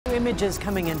Images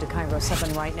coming into Cairo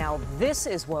 7 right now. This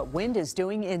is what wind is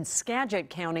doing in Skagit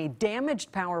County.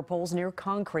 Damaged power poles near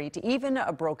concrete, even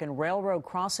a broken railroad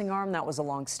crossing arm that was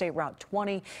along State Route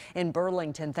 20 in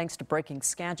Burlington. Thanks to Breaking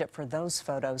Skagit for those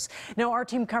photos. Now our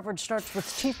team coverage starts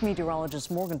with Chief Meteorologist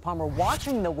Morgan Palmer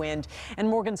watching the wind. And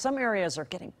Morgan, some areas are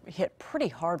getting hit pretty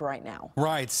hard right now.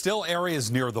 Right, still areas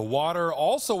near the water.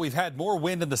 Also, we've had more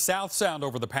wind in the South Sound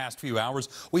over the past few hours.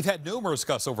 We've had numerous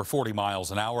gusts over 40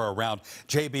 miles an hour around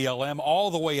JBLM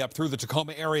all the way up through the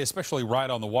Tacoma area, especially right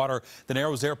on the water. The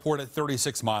Narrows Airport at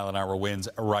 36-mile-an-hour winds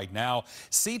right now.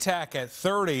 SeaTac at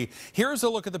 30. Here's a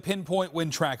look at the pinpoint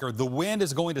wind tracker. The wind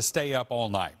is going to stay up all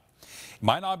night.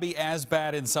 Might not be as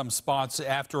bad in some spots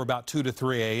after about 2 to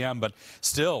 3 a.m., but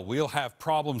still, we'll have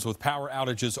problems with power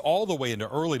outages all the way into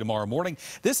early tomorrow morning.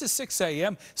 This is 6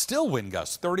 a.m. Still wind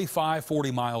gusts 35,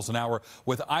 40 miles an hour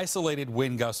with isolated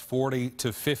wind gusts 40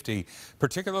 to 50,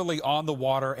 particularly on the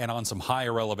water and on some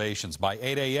higher elevations. By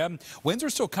 8 a.m., winds are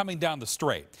still coming down the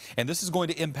strait, and this is going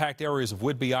to impact areas of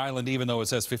Whidbey Island, even though it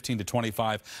says 15 to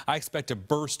 25. I expect a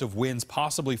burst of winds,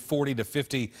 possibly 40 to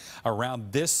 50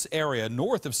 around this area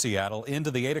north of Seattle into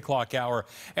the 8 o'clock hour,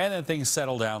 and then things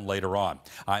settle down later on.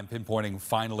 I'm pinpointing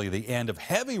finally the end of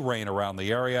heavy rain around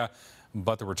the area,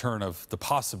 but the return of the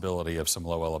possibility of some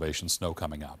low elevation snow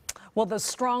coming up. Well, the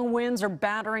strong winds are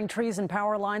battering trees and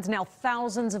power lines. Now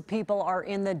thousands of people are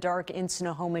in the dark in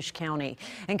Snohomish County.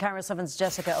 And Cairo 7's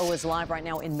Jessica O is live right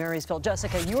now in Marysville.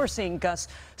 Jessica, you are seeing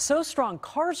gusts so strong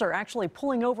cars are actually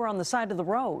pulling over on the side of the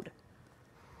road.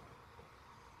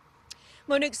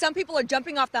 Monique, some people are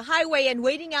jumping off the highway and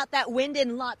waiting out that wind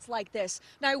in lots like this.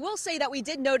 Now, I will say that we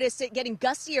did notice it getting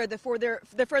gustier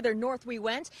the further north we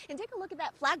went. And take a look at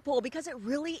that flagpole because it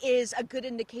really is a good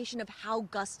indication of how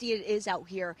gusty it is out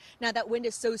here. Now, that wind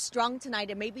is so strong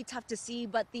tonight, it may be tough to see,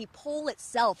 but the pole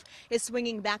itself is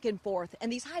swinging back and forth.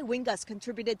 And these high wind gusts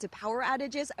contributed to power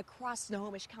outages across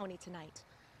Snohomish County tonight.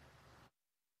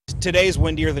 Today's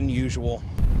windier than usual.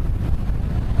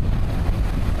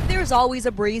 There's always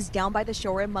a breeze down by the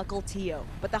shore in Mukilteo,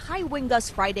 but the high wind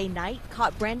gust Friday night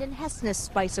caught Brandon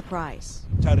Hessness by surprise.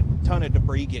 A ton of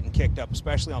debris getting kicked up,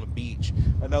 especially on the beach.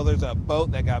 I know there's a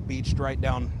boat that got beached right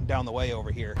down the way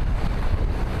over here.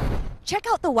 Check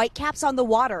out the whitecaps on the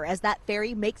water as that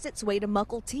ferry makes its way to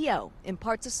Mukilteo. In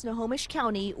parts of Snohomish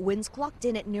County, winds clocked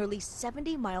in at nearly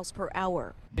 70 miles per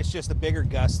hour. It's just the bigger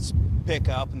gusts pick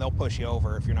up and they'll push you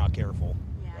over if you're not careful.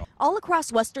 All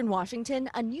across western Washington,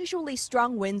 unusually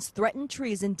strong winds threatened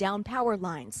trees and down power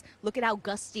lines. Look at how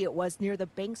gusty it was near the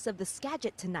banks of the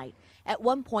Skagit tonight. At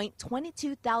one point,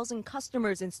 22,000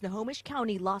 customers in Snohomish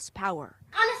County lost power.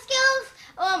 On a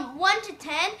scale of 1 to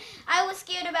 10, I was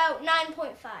scared about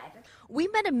 9.5. We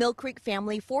met a Mill Creek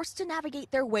family forced to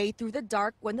navigate their way through the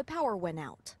dark when the power went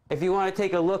out. If you want to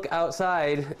take a look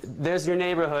outside, there's your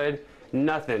neighborhood.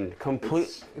 Nothing.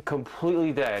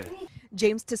 Completely dead.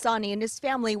 James Tassani and his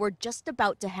family were just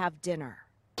about to have dinner.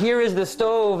 Here is the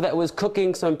stove that was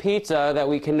cooking some pizza that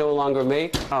we can no longer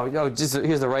make.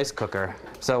 Here's the rice cooker.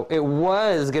 So it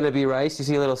was going to be rice. You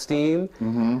see a little steam?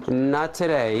 Not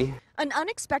today. An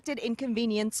unexpected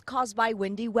inconvenience caused by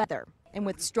windy weather. And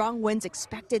with strong winds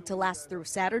expected to last through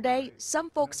Saturday, some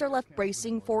folks are left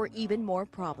bracing for even more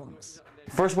problems.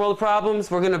 First world problems,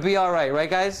 we're going to be all right,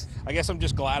 guys? I guess I'm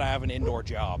just glad I have an indoor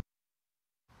job.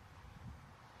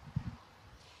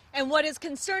 And what is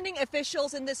concerning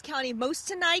officials in this county most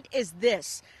tonight is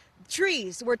this.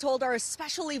 Trees, we're told, are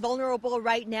especially vulnerable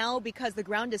right now because the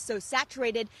ground is so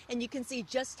saturated, and you can see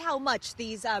just how much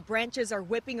these branches are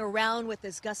whipping around with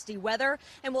this gusty weather.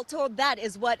 And we're told that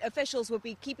is what officials will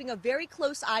be keeping a very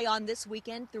close eye on this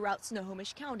weekend throughout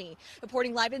Snohomish County.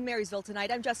 Reporting live in Marysville tonight,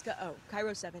 I'm Jessica O,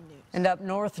 Cairo 7 News. And up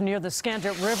north near the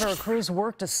Skagit River, crews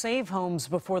work to save homes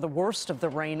before the worst of the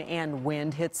rain and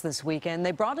wind hits this weekend.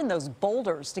 They brought in those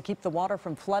boulders to keep the water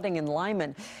from flooding in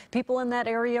Lyman. People in that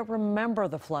area remember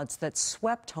the floods that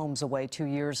swept homes away 2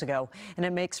 years ago, and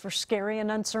it makes for scary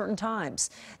and uncertain times.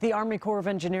 The Army Corps of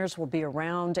Engineers will be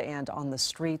around and on the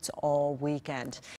streets all weekend.